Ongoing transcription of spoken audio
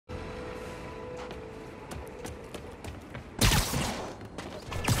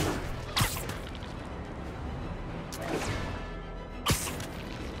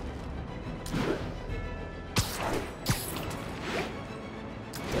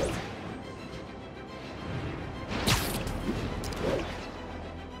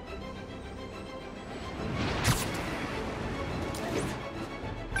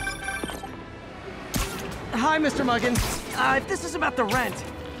Hi, Mr. Muggins. If this is about the rent...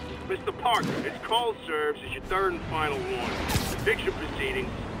 Mr. Parker, this call serves as your third and final warning. Eviction proceedings.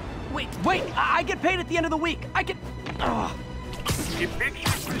 Wait! I get paid at the end of the week. I can... Ugh. Eviction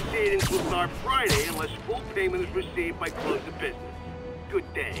proceedings will start Friday unless full payment is received by close of business.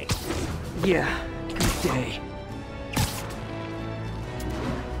 Good day. Yeah, good day.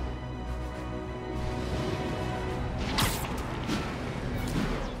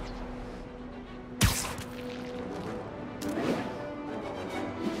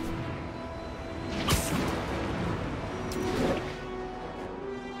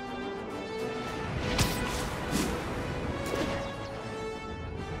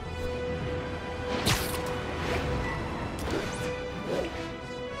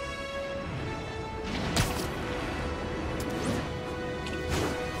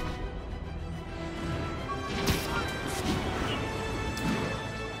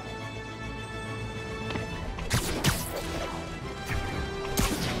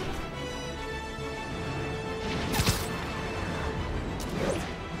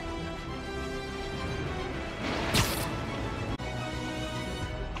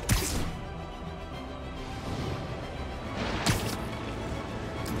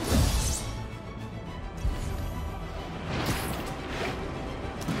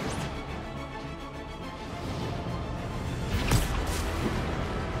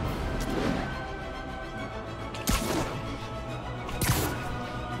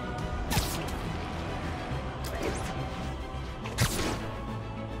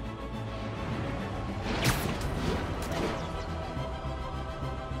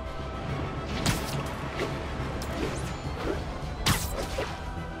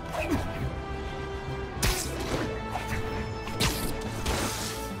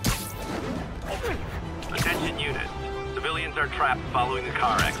 Are trapped following the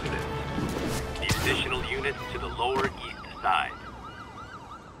car accident. Need additional units to the lower east side.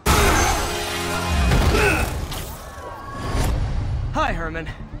 Hi, Herman.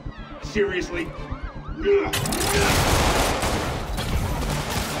 Seriously? Give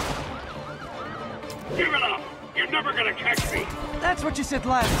it up! You're never gonna catch me! That's what you said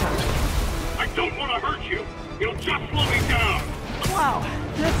last time. I don't want to hurt you! It'll just slow me down! Wow,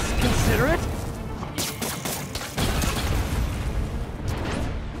 that's considerate.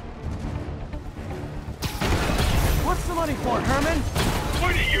 What's the money for, Herman?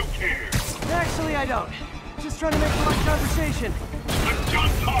 Why do you care? Actually, I don't. Just trying to make polite conversation. I'm done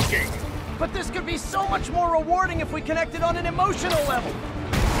talking! But this could be so much more rewarding if we connected on an emotional level.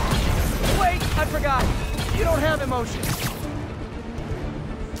 Wait, I forgot. You don't have emotions.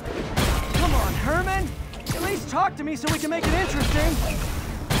 Come on, Herman. At least talk to me so we can make it interesting.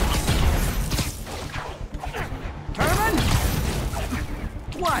 Herman?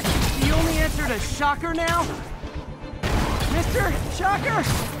 What? You only answered a shocker now? Mr. Shocker?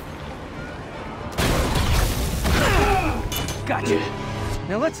 Gotcha.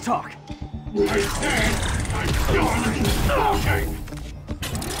 Now let's talk. I said I'm done talking!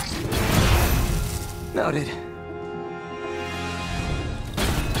 Noted.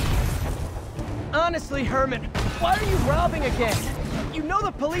 Honestly, Herman, why are you robbing again? You know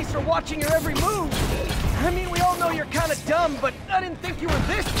the police are watching your every move. I mean, we all know you're kind of dumb, but I didn't think you were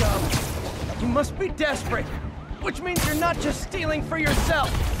this dumb. You must be desperate, which means you're not just stealing for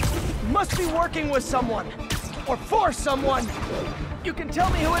yourself. You must be working with someone, or for someone. You can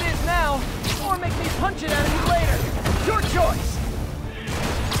tell me who it is now, or make me punch it out of you later. Your choice.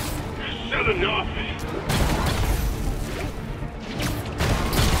 Said enough!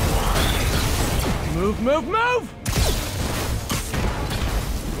 Move, move, move!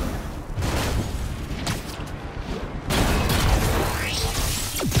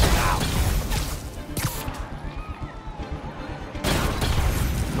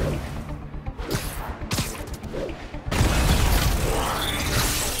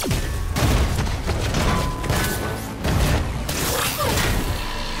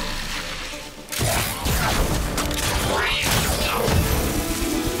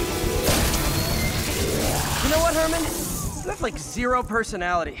 Herman? You have like zero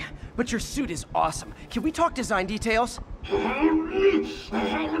personality, but your suit is awesome. Can we talk design details?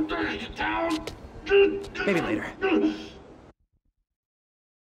 Maybe later.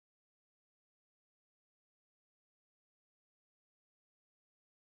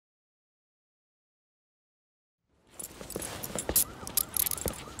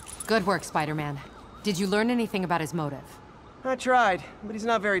 Good work, Spider-Man. Did you learn anything about his motive? I tried, but he's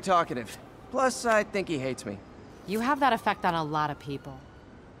not very talkative. Plus, I think he hates me. You have that effect on a lot of people.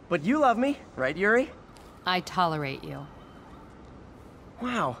 But you love me, right, Yuri? I tolerate you.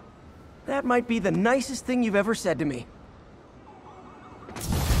 Wow. That might be the nicest thing you've ever said to me.